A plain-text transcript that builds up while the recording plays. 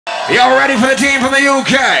Y'all ready for the team from the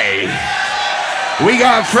UK? We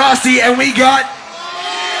got Frosty and we got...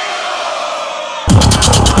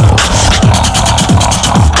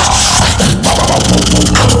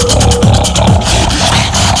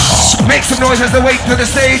 Make some noise as they wait for the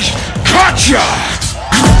stage. KOTCHA!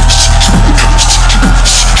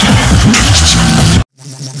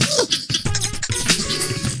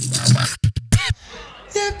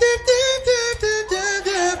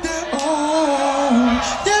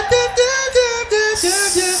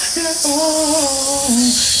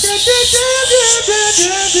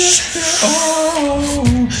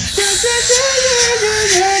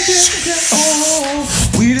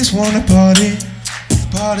 We just wanna party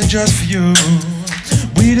just for you.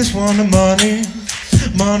 We just want the money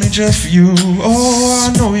just for you. Oh,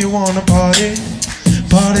 I know you wanna party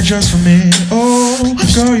just for me. Oh,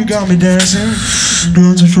 girl, you got me dancing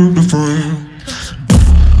through the frame.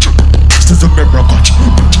 This is a mirror, KOTCHA.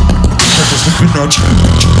 Cause you're slipping out.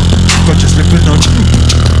 Cause you're slipping out.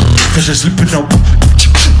 Cause you're slipping out.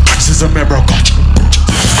 This is a mirror, KOTCHA.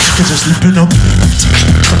 Cause you're slipping out.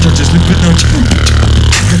 Cause you're slipping out.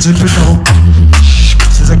 Cause you're slipping out.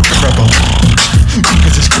 This is a mirror.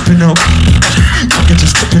 Cause you're slipping out. Cause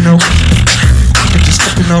you're slipping out. Cause you're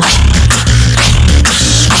slipping out.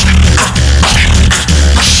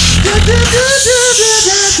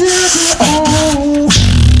 Oh.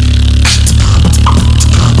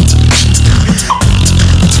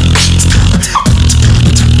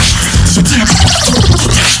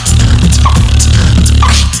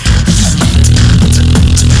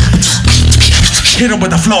 Hit him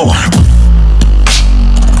with the flow.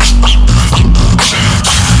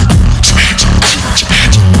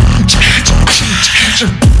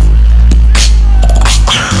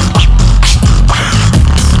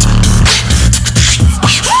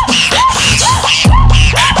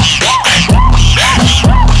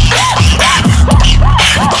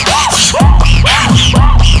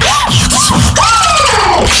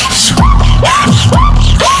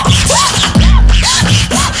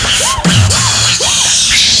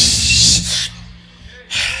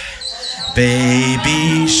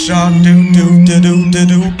 Baby shark do do do do do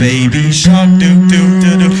do. Baby shark do do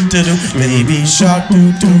do do do do. Baby shark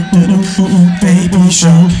do do do do do. Baby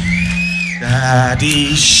shark.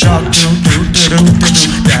 Daddy shark do do do do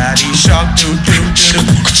do. Daddy shark do do do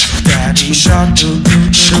do. Daddy shark do do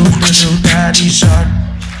do do do. Daddy shark.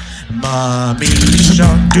 Mommy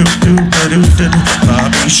shark do do do do do.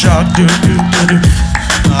 Mommy shark do do do do.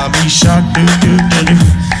 Mommy shark do do do do.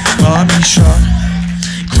 Mommy shark.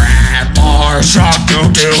 Grandma shark do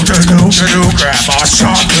do do do do do. Grandma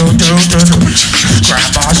shark do do do do.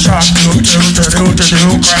 Grandma shark do do do do do do.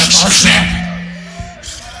 Grandma shark.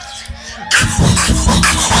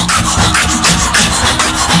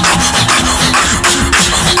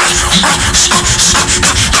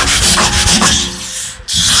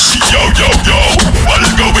 Yo yo yo, what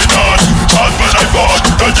is going on? Hot when I bought,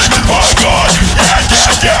 the jig is my god. Yeah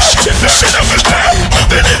yeah yeah, living in the bed,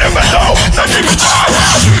 nothing in the middle, nothing in the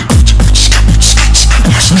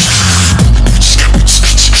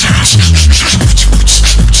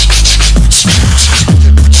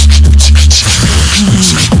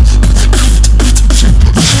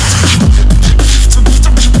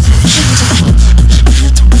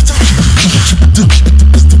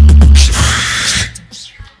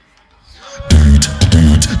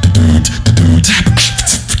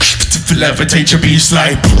levitate your beast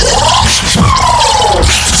like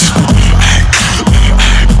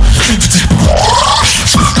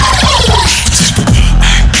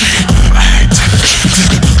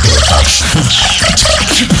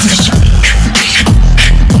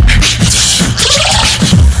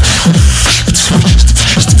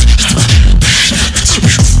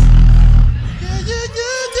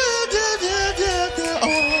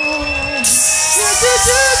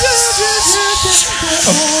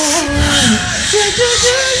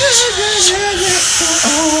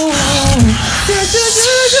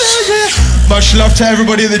much love to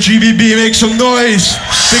everybody in the GBB. Make some noise.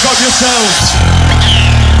 Big up yourselves.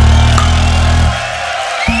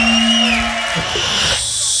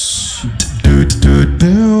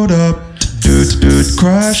 Build up.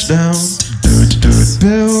 Crash down.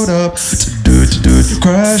 Build up.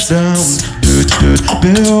 Crash down.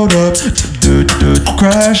 Build up.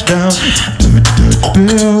 Crash down.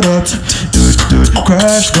 Build up.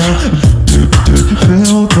 Crash down.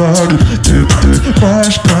 Build up.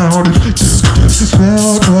 Crash down.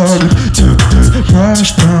 Build up.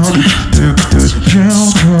 Crash down.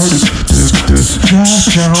 Crash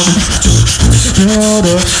down. Build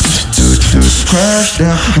up. Crash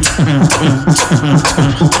down.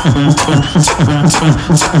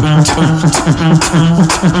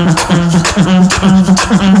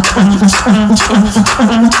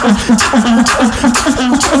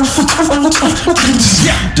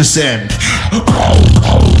 Descend.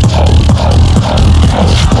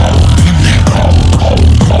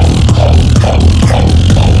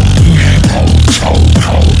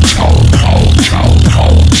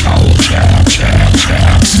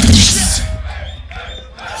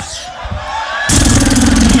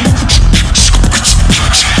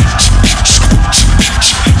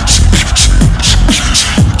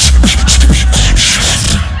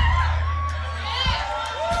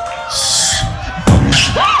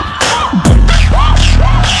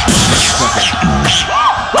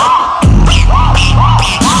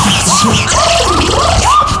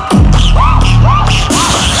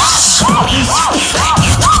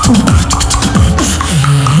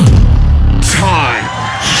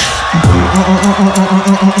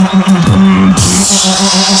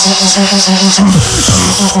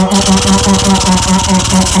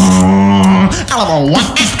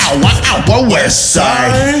 West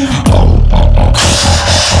Side.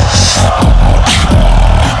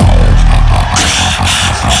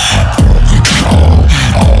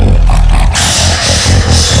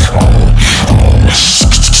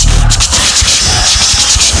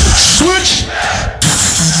 Switch.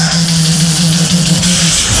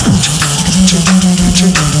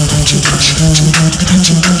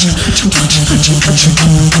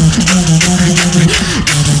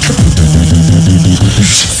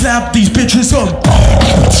 Slap these bitches up.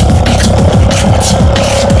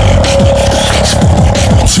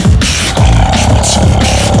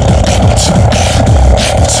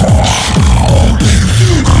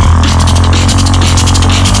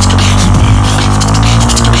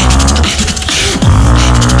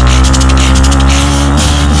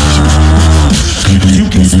 You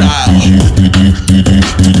can style.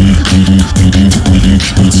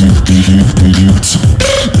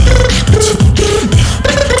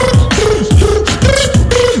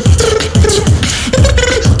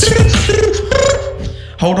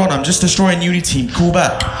 Hold on, I'm just destroying Unity. Call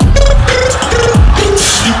back.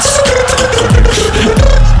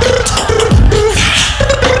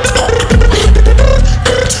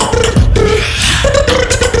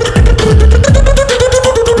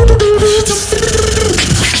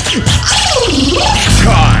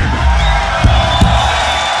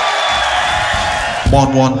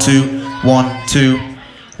 One, 1, 2, 1, 2,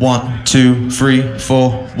 1, 2, 3, 4,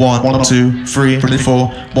 1, 1, 2, 3, 4,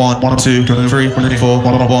 1, 1, 2, 3, 4,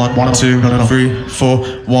 1, 1, 2, 3, 4,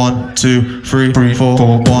 1, 2, 3, 4,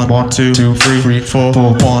 1, 1, 2, 3, 4,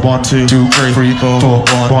 1, 1, 2, 3,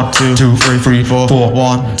 4,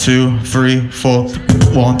 1, 2, 3, 4,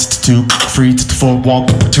 1, 2, 3, 4,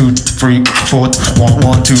 1, 2, 3, 4, 1, 2, 3, 4,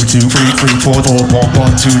 1, 2, 3, 4,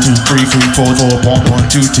 1, 2, 3, 4, 1,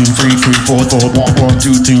 2, 3, 4, 1,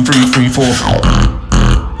 2, 3, 4.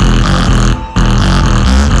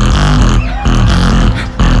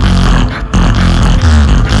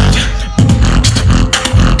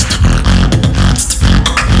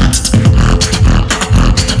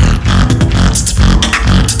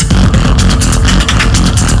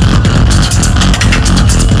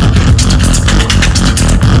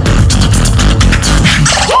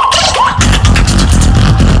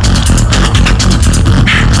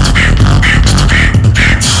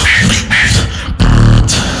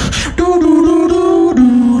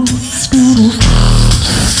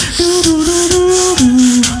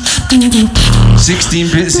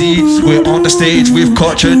 We're on the stage with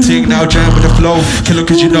KOTCHA ting, now jam with the flow. Kill 'em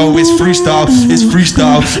cause you know it's freestyle, it's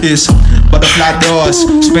freestyle, it's butterfly doors.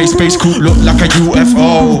 Space cool, look like a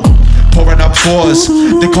UFO. Pouring up fours,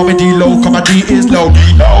 they call me dlow, cause my D is low.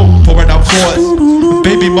 Pouring up fours,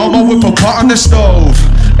 baby mama whip a pot on the stove.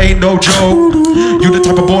 Ain't no joke, you the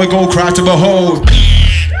type of boy go cry to behold.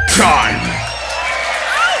 Time.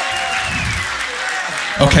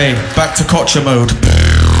 Okay, back to KOTCHA mode.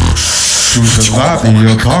 To survive the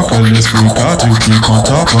apocalypse, we got to keep on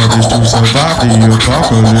top of this. To survive the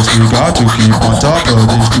apocalypse, we got to keep on top of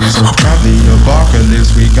this. To survive the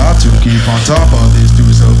apocalypse, we got to keep on top of this. To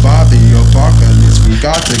survive the apocalypse, we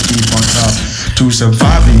got to keep on top. To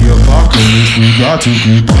survive the apocalypse, we got to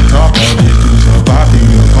keep on top of this. To survive the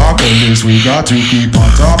apocalypse. apocalypse, we got to keep on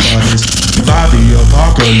top of this. Survive the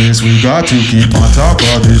apocalypse, we got to keep on top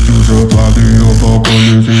of this. To survive the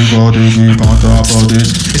apocalypse, we got to keep on top of this.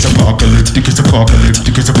 It's apocalyptic, it's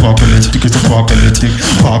apocalyptic, it's apocalyptic, it's apocalyptic.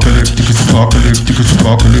 Apocalyptic, it's apocalyptic, it's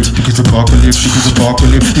apocalyptic, it's apocalyptic, it's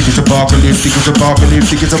apocalyptic, it's apocalyptic, it's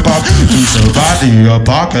apocalyptic, it's apocalyptic. To survive the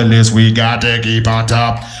apocalypse, we got to keep on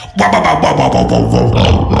top.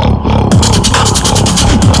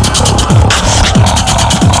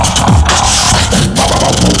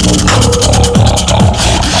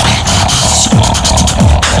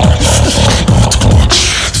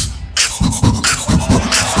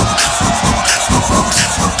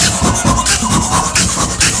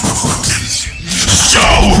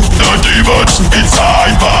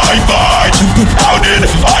 Inside my mind, how did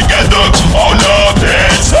I get them all up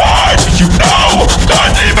inside? You know, the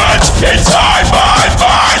demons inside my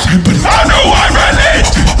mind, but I know I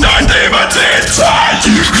released the demons inside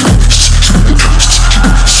you.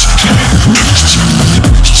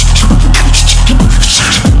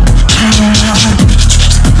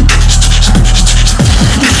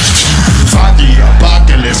 Fight the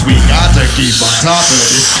apocalypse, we got to keep on top of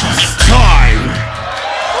this. Time!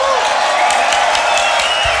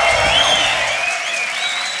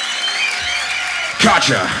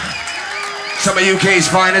 KOTCHA, some of UK's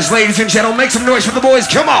finest. Ladies and gentlemen, make some noise for the boys.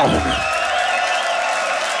 Come on.